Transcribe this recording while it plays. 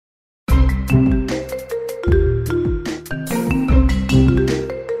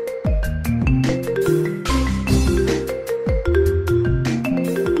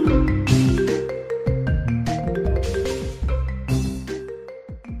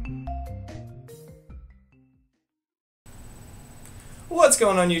What's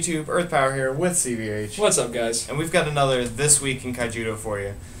going on YouTube? Earth Power here with CVH. What's up, guys? And we've got another This Week in Kaijudo for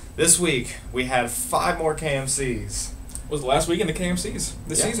you. This week, we had 5 more KMCs. Was the last week in the KMCs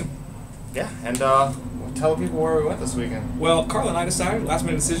this season. Yeah, and tell people where we went this weekend. Well, Carl and I decided, last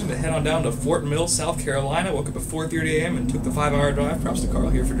minute decision, to head on down to Fort Mill, South Carolina. Woke up at 4:30 a.m. and took the 5-hour drive. Props to Carl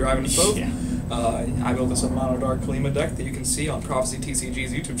here for driving us both. Yeah. I built this Mono Dark Kalima deck that you can see on Prophecy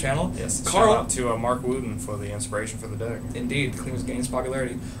TCG's YouTube channel. Yes, Carl, shout out to Mark Wooten for the inspiration for the deck. Indeed, Kalima's gains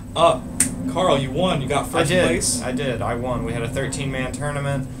popularity. Carl, you won. You got first place. I did. I won. We had a 13-man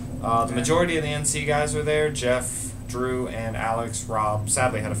tournament. The majority of the NC guys were there. Jeff, Drew, and Alex. Rob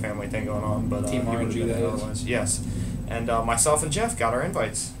sadly had a family thing going on, but Team RNG, that otherwise. Yes. And myself and Jeff got our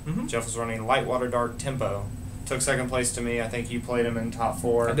invites. Mm-hmm. Jeff was running Light Water Dark Tempo. Took second place to me. I think you played him in top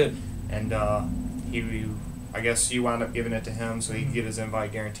 4. I did. And I guess you wound up giving it to him so he could get his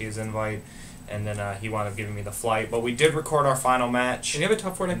invite, guarantee his invite. And then he wound up giving me the flight. But we did record our final match. And the other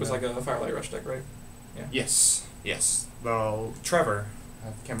top 4 deck was like a Firelight Rush deck, right? Yeah. Yes. Well, Trevor,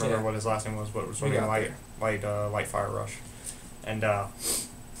 I can't remember what his last name was, but it was running Light Fire Rush. And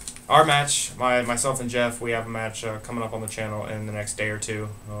our match, myself and Jeff, we have a match coming up on the channel in the next day or two.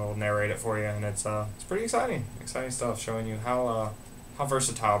 I'll narrate it for you, and it's pretty exciting stuff, showing you how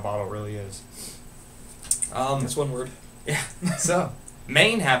versatile Bottle really is. That's one word. Yeah. So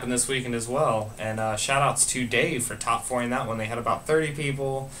Maine happened this weekend as well, and shout outs to Dave for top 4ing that one. They had about 30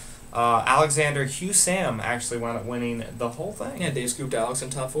 people. Alexander Hugh Sam actually wound up winning the whole thing. Yeah, Dave scooped Alex in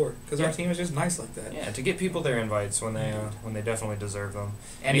top 4 because our team is just nice like that. Yeah, to get people their invites when they definitely deserve them.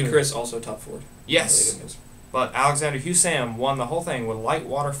 Andy Chris also top 4. Yes, but Alexander Hugh Sam won the whole thing with Light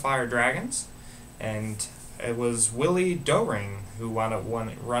Water Fire Dragons, and it was Willie Doring who wound up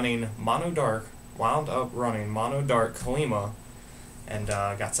running Mono Dark Kalima, and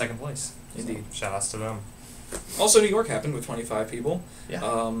got second place. Indeed. So, shout outs to them. Also, New York happened with 25 people. Yeah.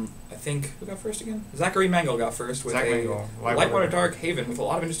 I think, who got first again? Zachary Mangle got first with Light Water Dark Haven with a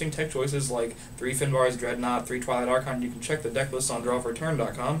lot of interesting tech choices like 3 Finbars Dreadnought, 3 Twilight Archon. You can check the deck list on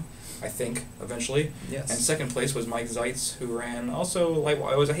drawforreturn.com, I think, eventually. Yes. And second place was Mike Zeitz, who ran also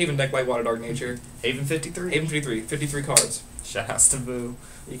it was a Haven deck, Light Water Dark Nature. Haven 53. Haven 53, 53 cards. Shout outs to Boo.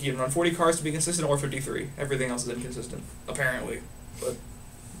 You can run 40 cards to be consistent or 53. Everything else is inconsistent, apparently. But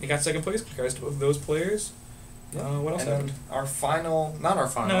he got second place. Congrats to both of those players. What else happened? Not our final.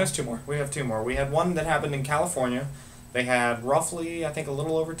 No, there's 2 more. We have 2 more. We had one that happened in California. They had roughly, I think, a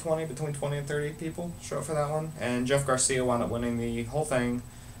little over 20, between 20 and 30 people show up for that one. And Jeff Garcia wound up winning the whole thing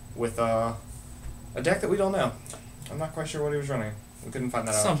with a deck that we don't know. I'm not quite sure what he was running. We couldn't find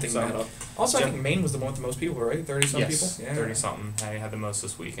that out. Something made up. Also, I think Maine was the one with the most people, right? 30-some people? Yeah, 30-something. I had the most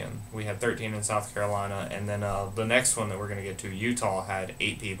this weekend. We had 13 in South Carolina, and then the next one that we're going to get to, Utah, had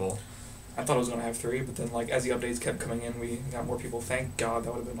 8 people. I thought it was going to have 3, but then, as the updates kept coming in, we got more people. Thank God,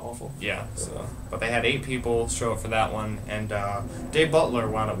 that would have been awful. Yeah. But they had 8 people show up for that one, and Dave Butler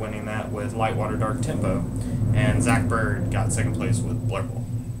wound up winning that with Light Water Dark Tempo, and Zach Bird got second place with Blurple.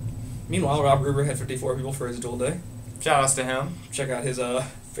 Meanwhile, Rob Gruber had 54 people for his dual day. Shout outs to him. Check out his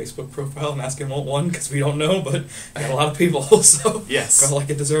Facebook profile and ask him what won, because we don't know, but got a lot of people, so yes, felt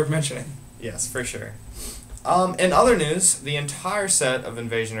like it deserved mentioning. Yes, for sure. In other news, the entire set of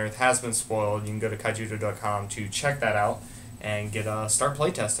Invasion Earth has been spoiled. You can go to Kaijudo.com to check that out and start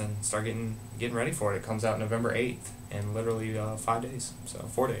playtesting, start getting ready for it. It comes out November 8th in literally 5 days, so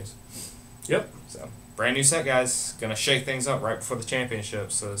 4 days. Yep. So brand new set, guys. Gonna shake things up right before the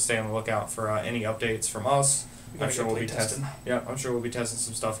championship. So stay on the lookout for any updates from us. I'm sure we'll be testing. Yeah, I'm sure we'll be testing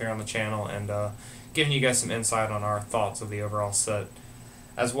some stuff here on the channel and giving you guys some insight on our thoughts of the overall set.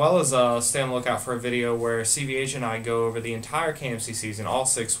 As well as stay on the lookout for a video where CVH and I go over the entire KMC season, all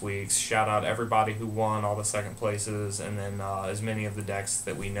 6 weeks, shout out everybody who won, all the second places, and then as many of the decks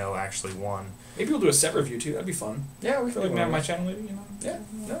that we know actually won. Maybe we'll do a set review too, that'd be fun. Yeah, we feel like we have my channel maybe, you know? Yeah,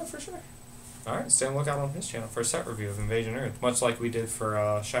 no, for sure. Alright, stay on the lookout on his channel for a set review of Invasion Earth, much like we did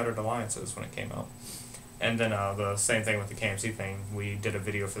for Shattered Alliances when it came out. And then the same thing with the KMC thing, we did a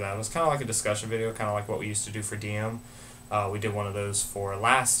video for that. It was kind of like a discussion video, kind of like what we used to do for DM. We did one of those for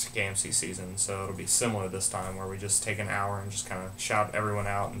last KMC season, so it'll be similar this time, where we just take an hour and just kind of shout everyone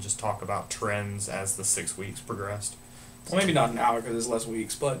out and just talk about trends as the 6 weeks progressed. Well, maybe not an hour because there's less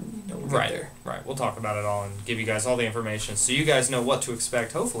weeks, but we'll get there. Right. We'll talk about it all and give you guys all the information so you guys know what to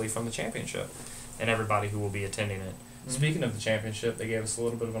expect, hopefully, from the championship and everybody who will be attending it. Mm-hmm. Speaking of the championship, they gave us a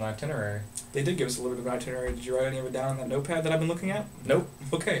little bit of an itinerary. They did give us a little bit of an itinerary. Did you write any of it down on that notepad that I've been looking at? Nope.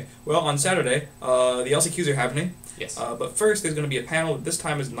 Okay. Well, on Saturday, the LCQs are happening. Yes. But first, there's going to be a panel. This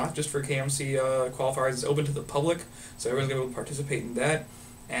time is not just for KMC qualifiers. It's open to the public, so everyone's going to be able to participate in that.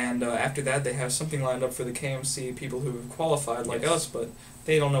 And after that, they have something lined up for the KMC people who have qualified like us, but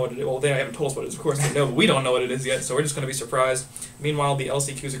they don't know what it is. Well, they haven't told us what it is. Of course they know, but we don't know what it is yet, so we're just going to be surprised. Meanwhile, the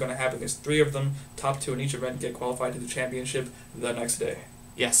LCQs are going to happen. There's 3 of them. Top 2 in each event get qualified to the championship the next day.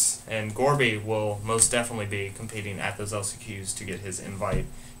 Yes, and Gorby will most definitely be competing at those LCQs to get his invite,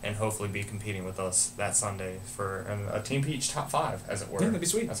 and hopefully be competing with us that Sunday for a Team Peach top 5, as it were. Yeah, that'd be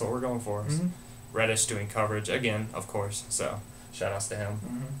sweet. That's what we're going for. Mm-hmm. Reddish doing coverage again, of course. So shout outs to him,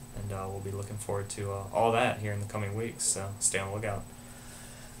 Mm-hmm. and we'll be looking forward to all that here in the coming weeks. So stay on the lookout.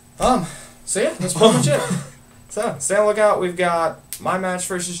 So yeah, that's pretty much it. So stay on the lookout. We've got my match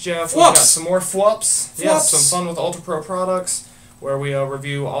versus Jeff. We've got some more fwups. Yeah, some fun with Ultra Pro products, where we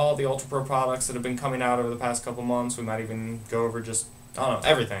review all the Ultra Pro products that have been coming out over the past couple months. We might even go over just, I don't know,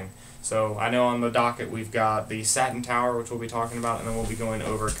 everything. So I know on the docket we've got the Satin Tower, which we'll be talking about, and then we'll be going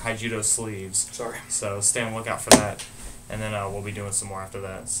over Kaijudo sleeves. Sorry. So stay on the lookout for that, and then we'll be doing some more after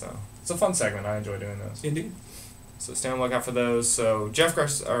that. So it's a fun segment. I enjoy doing those. Indeed. So stay on the lookout for those. So Jeff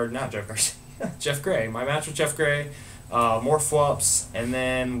Gray. My match with Jeff Gray. More fwups, and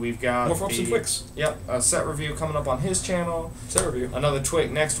then we've got more fwups and TWIKs. Yep, a set review coming up on his channel. Set review. Another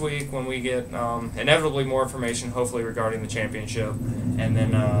TWIK next week when we get inevitably more information, hopefully regarding the championship, and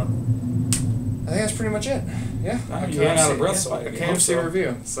then I think that's pretty much it. Yeah, you ran out of breath, so a KMC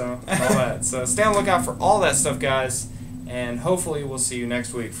review. So all that. So stay on the lookout for all that stuff, guys, and hopefully we'll see you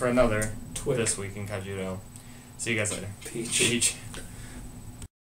next week for another TWIK This Week in Kaijudo. See you guys later. Peach. Peach.